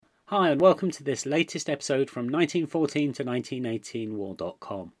Hi and welcome to this latest episode from 1914 to 1918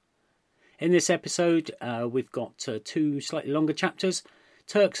 war.com. In this episode we've got two slightly longer chapters,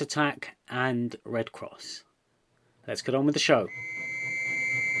 Turks Attack and Red Cross. Let's get on with the show.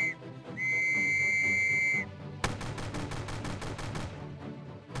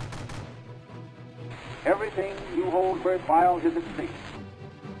 Everything you hold worthwhile is at stake.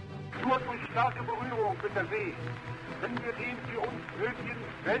 Nur durch starke Berührung mit der See können wir den für uns nötigen,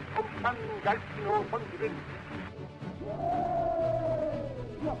 weltumspannenden geistigen Horizont gewinnen.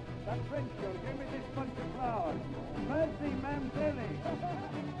 Look, that French girl, give me this bunch of flowers. Mercy, Mamselli.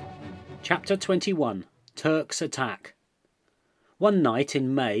 Chapter 21, Turks Attack. One night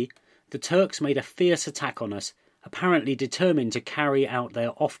in May, the Turks made a fierce attack on us, apparently determined to carry out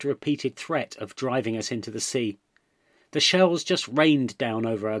their oft-repeated threat of driving us into the sea. The shells just rained down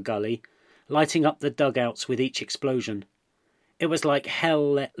over our gully, lighting up the dugouts with each explosion. It was like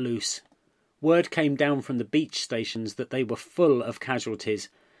hell let loose. Word came down from the beach stations that they were full of casualties,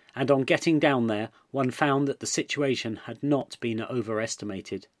 and on getting down there, one found that the situation had not been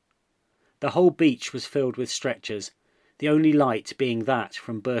overestimated. The whole beach was filled with stretchers, the only light being that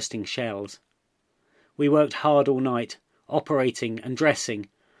from bursting shells. We worked hard all night, operating and dressing,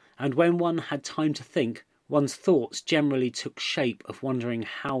 and when one had time to think, one's thoughts generally took shape of wondering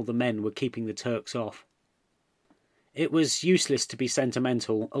how the men were keeping the Turks off. It was useless to be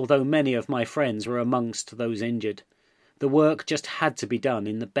sentimental, although many of my friends were amongst those injured. The work just had to be done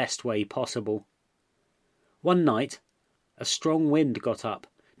in the best way possible. One night, a strong wind got up,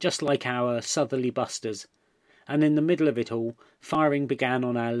 just like our southerly busters, and in the middle of it all, firing began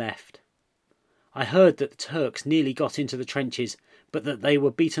on our left. I heard that the Turks nearly got into the trenches, but that they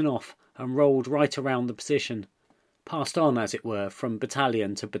were beaten off and rolled right around the position, passed on, as it were, from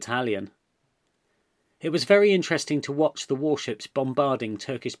battalion to battalion. It was very interesting to watch the warships bombarding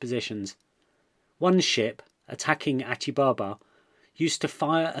Turkish positions. One ship, attacking Achibaba, used to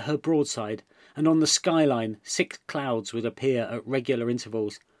fire at her broadside, and on the skyline 6 clouds would appear at regular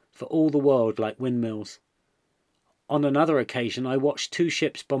intervals, for all the world like windmills. On another occasion I watched 2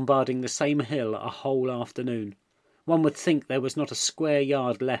 ships bombarding the same hill a whole afternoon. One would think there was not a square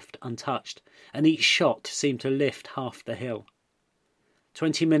yard left untouched, and each shot seemed to lift half the hill.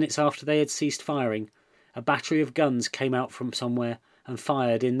 20 minutes after they had ceased firing, a battery of guns came out from somewhere and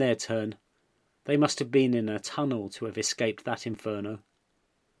fired in their turn. They must have been in a tunnel to have escaped that inferno.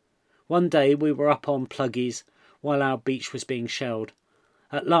 One day we were up on Pluggies while our beach was being shelled.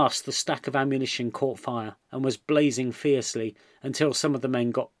 At last the stack of ammunition caught fire and was blazing fiercely until some of the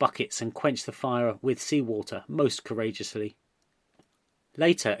men got buckets and quenched the fire with seawater most courageously.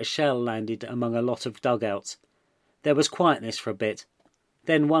 Later a shell landed among a lot of dugouts. There was quietness for a bit.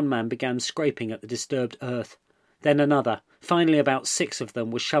 Then one man began scraping at the disturbed earth. Then another. Finally about 6 of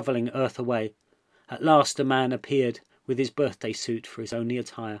them were shovelling earth away. At last a man appeared with his birthday suit for his only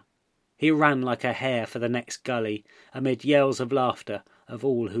attire. He ran like a hare for the next gully, amid yells of laughter of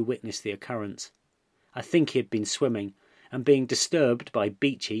all who witnessed the occurrence. I think he had been swimming, and being disturbed by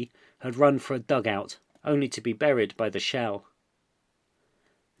Beachy, had run for a dugout, only to be buried by the shell.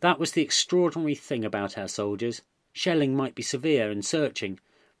 That was the extraordinary thing about our soldiers. Shelling might be severe and searching,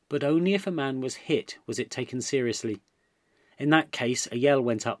 but only if a man was hit was it taken seriously. In that case a yell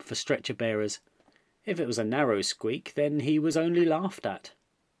went up for stretcher bearers. If it was a narrow squeak, then he was only laughed at.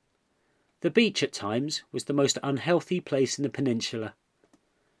 The beach at times was the most unhealthy place in the peninsula.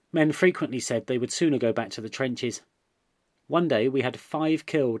 Men frequently said they would sooner go back to the trenches. One day we had 5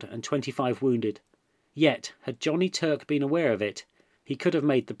 killed and 25 wounded. Yet, had Johnny Turk been aware of it, he could have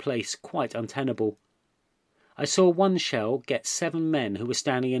made the place quite untenable. I saw one shell get 7 men who were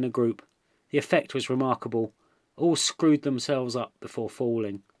standing in a group. The effect was remarkable. All screwed themselves up before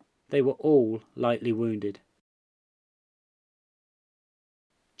falling. They were all lightly wounded.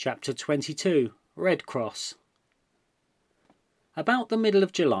 Chapter 22, Red Cross. About the middle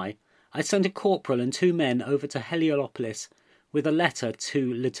of July, I sent a corporal and 2 men over to Heliopolis with a letter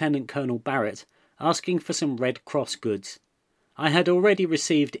to Lieutenant Colonel Barrett asking for some Red Cross goods. I had already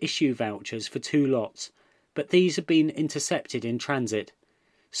received issue vouchers for 2 lots, but these had been intercepted in transit,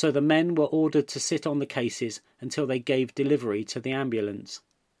 so the men were ordered to sit on the cases until they gave delivery to the ambulance.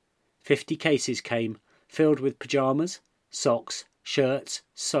 50 cases came, filled with pyjamas, socks, shirts,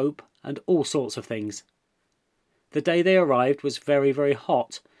 soap, and all sorts of things. The day they arrived was very, very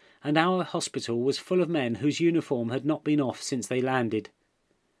hot, and our hospital was full of men whose uniform had not been off since they landed.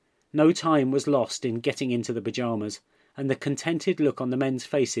 No time was lost in getting into the pyjamas, and the contented look on the men's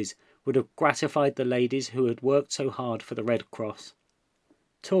faces would have gratified the ladies who had worked so hard for the Red Cross.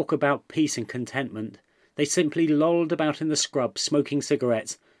 Talk about peace and contentment. They simply lolled about in the scrub smoking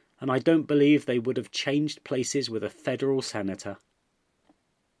cigarettes, and I don't believe they would have changed places with a federal senator.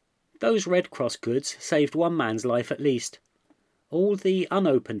 Those Red Cross goods saved one man's life at least. All the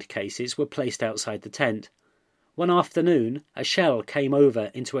unopened cases were placed outside the tent. One afternoon, a shell came over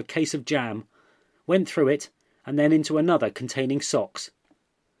into a case of jam, went through it, and then into another containing socks.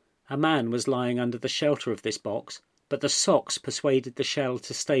 A man was lying under the shelter of this box, but the socks persuaded the shell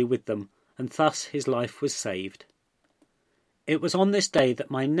to stay with them, and thus his life was saved. It was on this day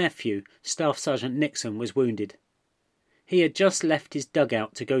that my nephew, Staff Sergeant Nixon, was wounded. He had just left his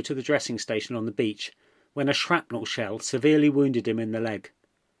dugout to go to the dressing station on the beach, when a shrapnel shell severely wounded him in the leg.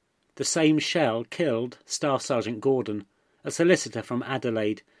 The same shell killed Staff Sergeant Gordon, a solicitor from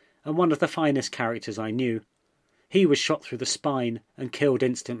Adelaide, and one of the finest characters I knew. He was shot through the spine and killed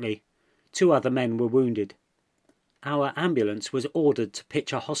instantly. 2 other men were wounded. Our ambulance was ordered to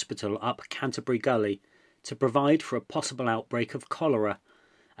pitch a hospital up Canterbury Gully to provide for a possible outbreak of cholera,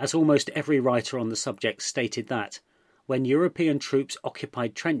 as almost every writer on the subject stated that, when European troops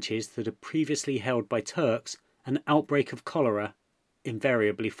occupied trenches that had previously held by Turks, an outbreak of cholera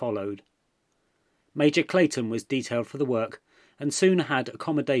invariably followed. Major Clayton was detailed for the work, and soon had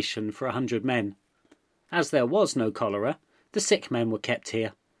accommodation for 100 men. As there was no cholera, the sick men were kept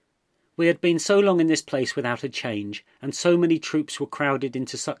here. We had been so long in this place without a change, and so many troops were crowded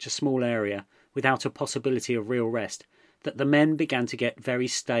into such a small area, without a possibility of real rest, that the men began to get very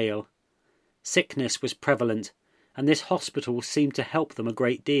stale. Sickness was prevalent, and this hospital seemed to help them a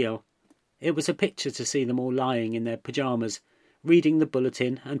great deal. It was a picture to see them all lying in their pyjamas, reading the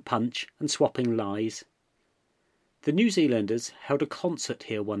Bulletin and Punch and swapping lies. The New Zealanders held a concert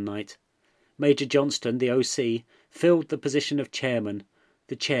here one night. Major Johnston, the OC, filled the position of chairman,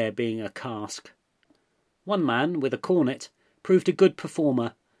 the chair being a cask. One man, with a cornet, proved a good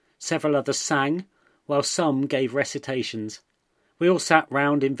performer. Several others sang, while some gave recitations. We all sat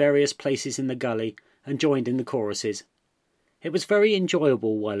round in various places in the gully and joined in the choruses. It was very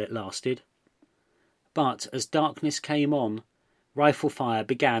enjoyable while it lasted. But as darkness came on, rifle fire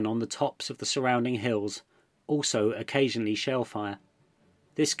began on the tops of the surrounding hills, also occasionally shell fire.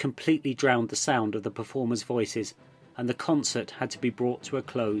 This completely drowned the sound of the performers' voices, and the concert had to be brought to a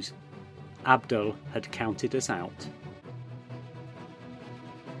close. Abdul had counted us out.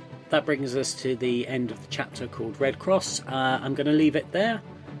 That brings us to the end of the chapter called Red Cross. I'm going to leave it there.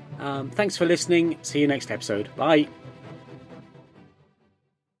 Thanks for listening. See you next episode. Bye.